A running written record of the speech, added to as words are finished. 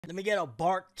Let me get a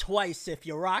bark twice if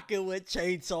you're rocking with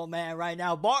Chainsaw Man right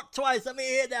now. Bark twice. Let me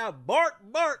hear that. Bark,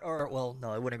 bark. Or, well,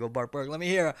 no, it wouldn't go bark, bark. Let me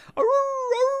hear a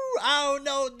I don't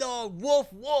know, dog.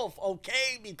 Woof, woof.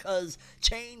 Okay, because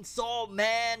Chainsaw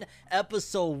Man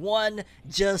episode 1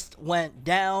 just went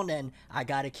down, and I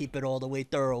gotta keep it all the way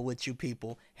thorough with you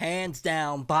people. Hands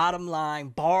down, bottom line,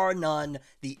 bar none,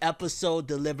 the episode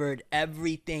delivered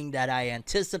everything that I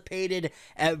anticipated,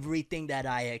 everything that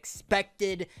I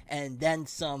expected, and then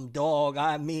some, dog.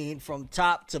 I mean, from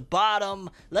top to bottom.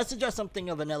 Let's address something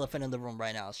of an elephant in the room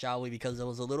right now, shall we? Because there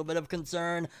was a little bit of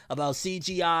concern about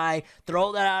CGI.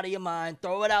 Throw that out of your mind.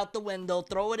 Throw it out the window.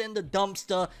 Throw it in the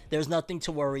dumpster. There's nothing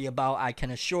to worry about. I can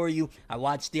assure you, I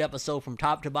watched the episode from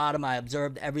top to bottom. I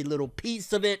observed every little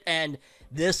piece of it, and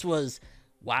this was...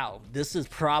 wow, this is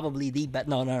probably the best.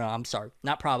 No, I'm sorry.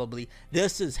 Not probably.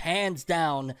 This is hands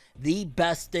down the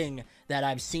best thing that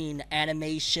I've seen,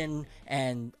 animation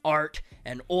and art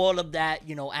and all of that,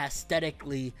 you know,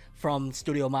 aesthetically from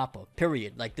Studio Mappa,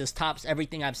 period. Like, this tops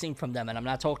everything I've seen from them. And I'm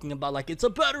not talking about like it's a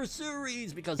better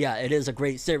series, because yeah, it is a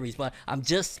great series, but I'm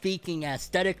just speaking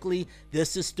aesthetically.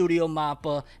 This is Studio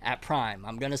Mappa at prime.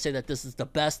 I'm gonna say that this is the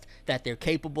best that they're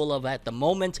capable of at the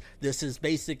moment. This is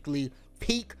basically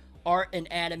peak art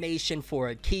and animation for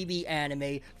a TV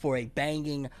anime, for a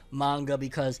banging manga,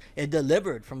 because it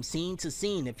delivered from scene to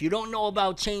scene. If you don't know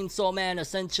about Chainsaw Man,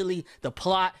 essentially the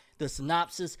plot, the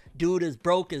synopsis: dude is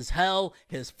broke as hell.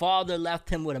 His father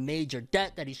left him with a major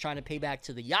debt that he's trying to pay back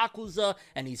to the Yakuza,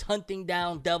 and he's hunting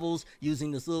down devils using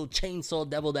this little chainsaw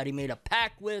devil that he made a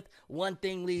pact with. One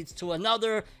thing leads to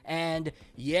another, and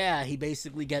yeah, he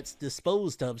basically gets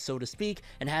disposed of, so to speak,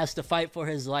 and has to fight for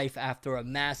his life after a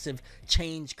massive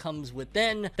change comes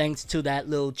within, thanks to that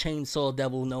little chainsaw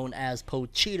devil known as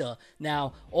Pochita.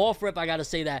 Now, off rip, I gotta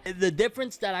say that the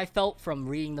difference that I felt from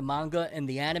reading the manga and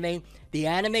the anime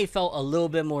felt a little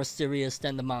bit more serious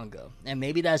than the manga. And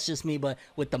maybe that's just me, but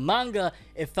with the manga,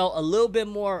 it felt a little bit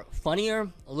more funnier,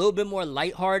 a little bit more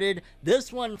lighthearted.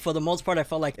 This one, for the most part, I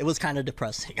felt like it was kind of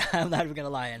depressing. I'm not even gonna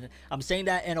lie. And I'm saying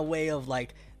that in a way of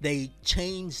like, they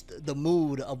changed the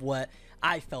mood of what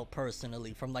I felt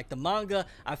personally. From like the manga,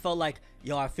 I felt like,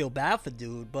 yo, I feel bad for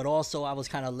dude, but also I was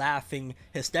kind of laughing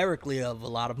hysterically of a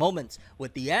lot of moments.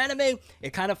 With the anime,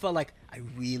 it kind of felt like, I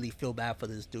really feel bad for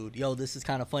this dude. Yo, this is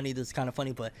kind of funny,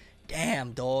 but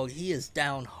damn, dog, he is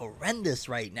down horrendous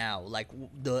right now. Like,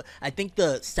 I think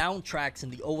the soundtracks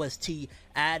and the OST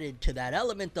added to that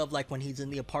element of like when he's in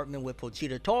the apartment with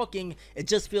Pochita talking, it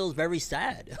just feels very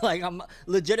sad. Like, I'm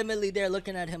legitimately there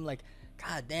looking at him like,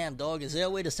 god damn, dog, is there a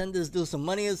way to send this dude some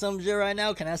money or some shit right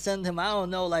now? Can I send him, I don't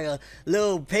know, like a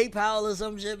little PayPal or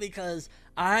some shit? Because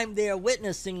I'm there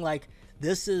witnessing like,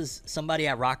 this is somebody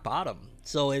at rock bottom.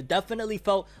 So it definitely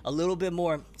felt a little bit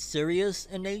more serious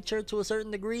in nature to a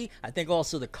certain degree. I think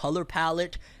also the color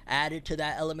palette added to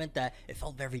that element, that it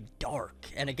felt very dark.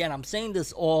 And again, I'm saying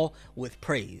this all with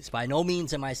praise. By no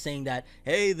means am I saying that,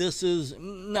 hey, this is...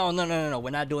 No.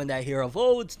 We're not doing that here of,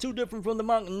 oh, it's too different from the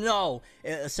manga. No, it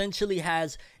essentially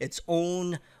has its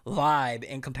own vibe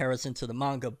in comparison to the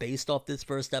manga based off this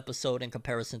first episode. In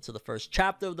comparison to the first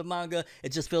chapter of the manga,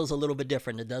 it just feels a little bit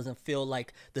different. It doesn't feel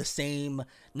like the same,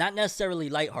 not necessarily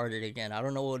lighthearted again. I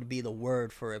don't know what would be the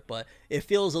word for it, but it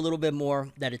feels a little bit more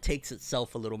that it takes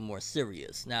itself a little more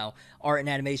serious. Now, art and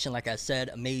animation, like I said,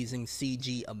 amazing.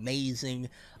 CG, amazing.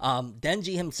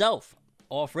 Denji himself,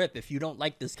 off rip, if you don't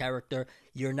like this character,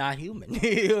 you're not human.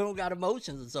 You don't got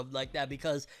emotions and stuff like that,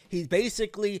 because he's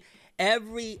basically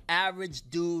every average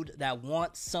dude that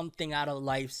wants something out of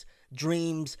life's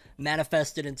dreams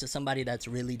manifested into somebody that's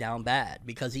really down bad,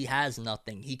 because he has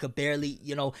nothing. He could barely,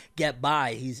 you know, get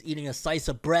by. He's eating a slice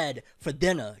of bread for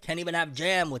dinner, can't even have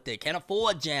jam with it, can't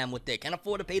afford jam with it, can't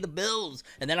afford to pay the bills.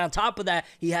 And then on top of that,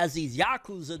 he has these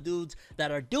Yakuza dudes that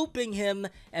are duping him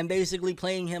and basically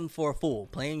playing him for a fool,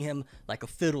 playing him like a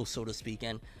fiddle, so to speak.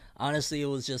 And honestly, it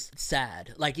was just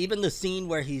sad. Like, even the scene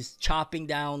where he's chopping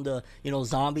down the, you know,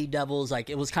 zombie devils,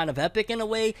 like, it was kind of epic in a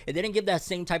way. It didn't give that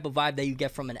same type of vibe that you get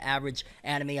from an average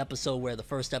anime episode, where the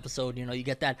first episode, you know, you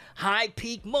get that high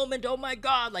peak moment. Oh my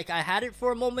god, like, I had it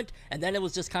for a moment, and then it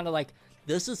was just kind of like,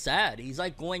 this is sad. He's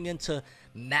like going into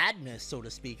madness, so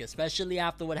to speak, especially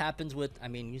after what happens with, I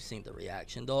mean, you've seen the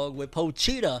reaction, dog, with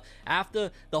Pochita,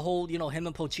 after the whole, you know, him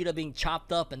and Pochita being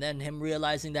chopped up, and then him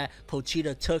realizing that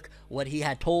Pochita took what he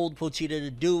had told Pochita to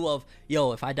do of,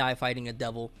 yo, if I die fighting a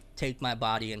devil, take my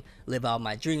body and live out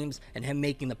my dreams, and him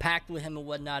making the pact with him and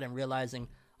whatnot, and realizing,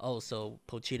 oh, so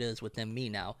Pochita is within me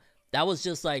now. That was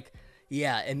just like,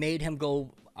 yeah, it made him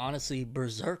go honestly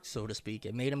berserk, so to speak.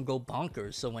 It made him go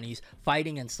bonkers. So when he's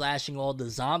fighting and slashing all the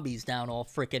zombies down all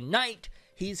freaking night,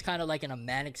 he's kind of like in a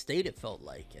manic state, it felt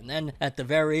like. And then at the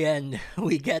very end,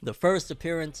 we get the first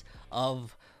appearance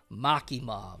of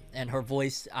Makima, and her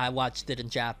voice, I watched it in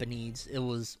Japanese. It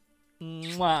was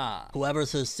mwah.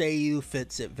 Whoever's her Seiyu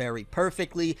fits it very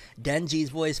perfectly.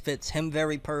 Denji's voice fits him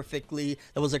very perfectly.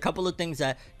 There was a couple of things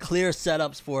that clear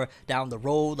setups for down the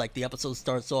road. Like the episode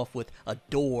starts off with a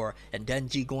door and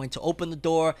Denji going to open the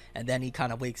door, and then he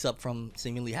kind of wakes up from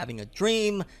seemingly having a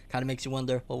dream. Kind of makes you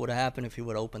wonder what would have happened if he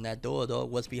would have opened that door, though.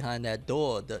 What's behind that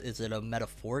door? Is it a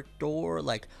metaphoric door?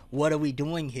 Like, what are we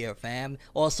doing here, fam?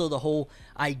 Also, the whole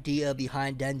idea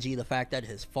behind Denji, the fact that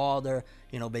his father,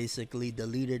 you know, basically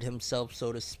deleted himself,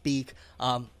 so to speak.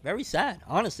 Very sad,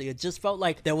 honestly. It just felt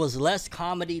like there was less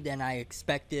comedy than I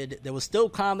expected. There was still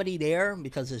comedy there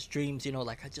because his dreams, you know,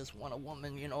 like, I just want a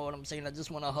woman, you know what I'm saying? I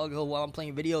just want to hug her while I'm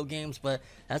playing video games. But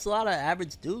that's a lot of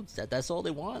average dudes that's all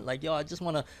they want. Like, yo, I just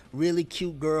want a really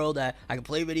cute girl that I can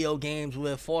play video games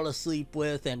with, fall asleep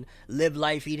with, and live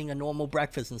life eating a normal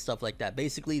breakfast and stuff like that.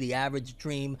 Basically, the average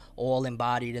dream all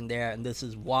embodied in there. And this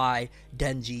is why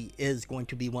Denji is going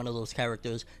to be one of those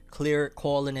characters. Clear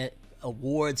calling it,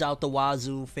 awards out the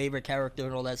wazoo, favorite character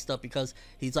and all that stuff, because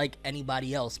he's like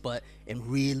anybody else but in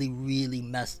really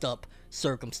messed up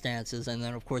circumstances. And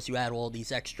then of course you add all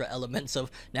these extra elements of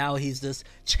now he's this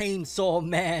chainsaw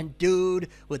man dude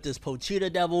with this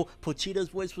Pochita devil. Pochita's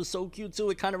voice was so cute too.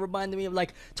 It kind of reminded me of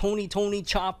like Tony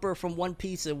Chopper from One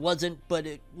Piece. It wasn't, but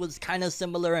it was kind of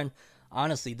similar. And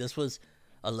honestly, this was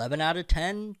 11 out of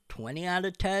 10, 20 out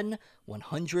of 10,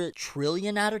 100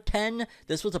 trillion out of 10.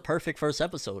 This was a perfect first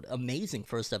episode. Amazing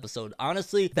first episode.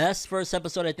 Honestly, best first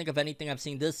episode I think of anything I've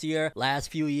seen this year, last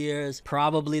few years.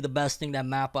 Probably the best thing that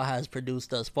Mappa has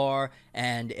produced thus far.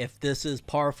 And if this is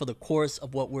par for the course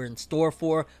of what we're in store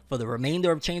for the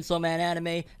remainder of Chainsaw Man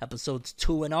anime, episodes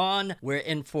 2 and on, we're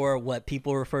in for what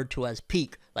people refer to as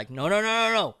peak. Like,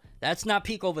 no. That's not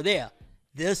peak over there.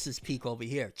 This is peak over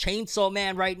here. Chainsaw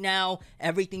Man right now,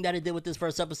 everything that it did with this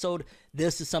first episode,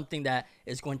 this is something that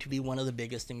is going to be one of the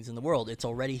biggest things in the world. It's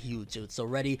already huge. It's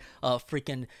already a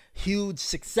freaking huge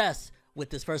success with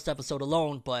this first episode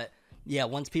alone. But yeah,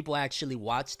 once people actually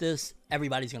watch this,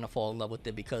 everybody's going to fall in love with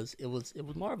it because it was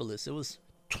marvelous. It was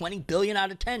 20 billion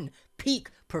out of 10. Peak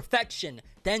perfection.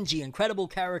 Denji, incredible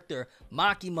character.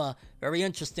 Makima, very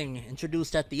interesting,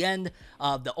 introduced at the end.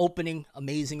 The opening,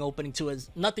 amazing opening too, is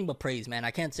nothing but praise, man.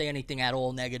 I can't say anything at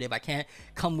all negative. I can't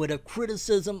come with a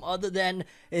criticism other than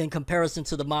in comparison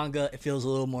to the manga, it feels a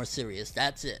little more serious.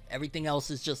 That's it. Everything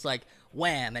else is just like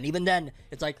wham. And even then,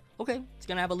 it's like, okay, it's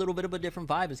gonna have a little bit of a different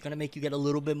vibe. It's gonna make you get a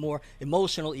little bit more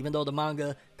emotional, even though the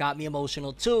manga got me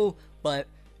emotional too. But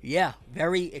yeah,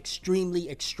 very extremely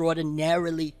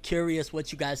extraordinarily curious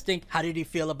what you guys think. How did you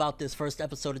feel about this first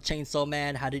episode of Chainsaw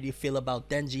Man? How did you feel about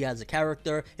Denji as a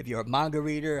character? If you're a manga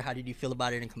reader, how did you feel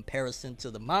about it in comparison to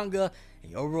the manga?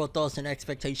 And your overall thoughts and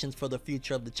expectations for the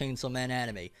future of the Chainsaw Man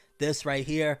anime. This right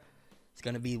here is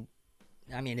gonna be,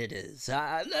 I mean, it is.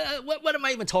 What am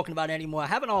I even talking about anymore?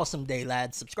 Have an awesome day,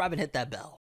 lads. Subscribe and hit that bell.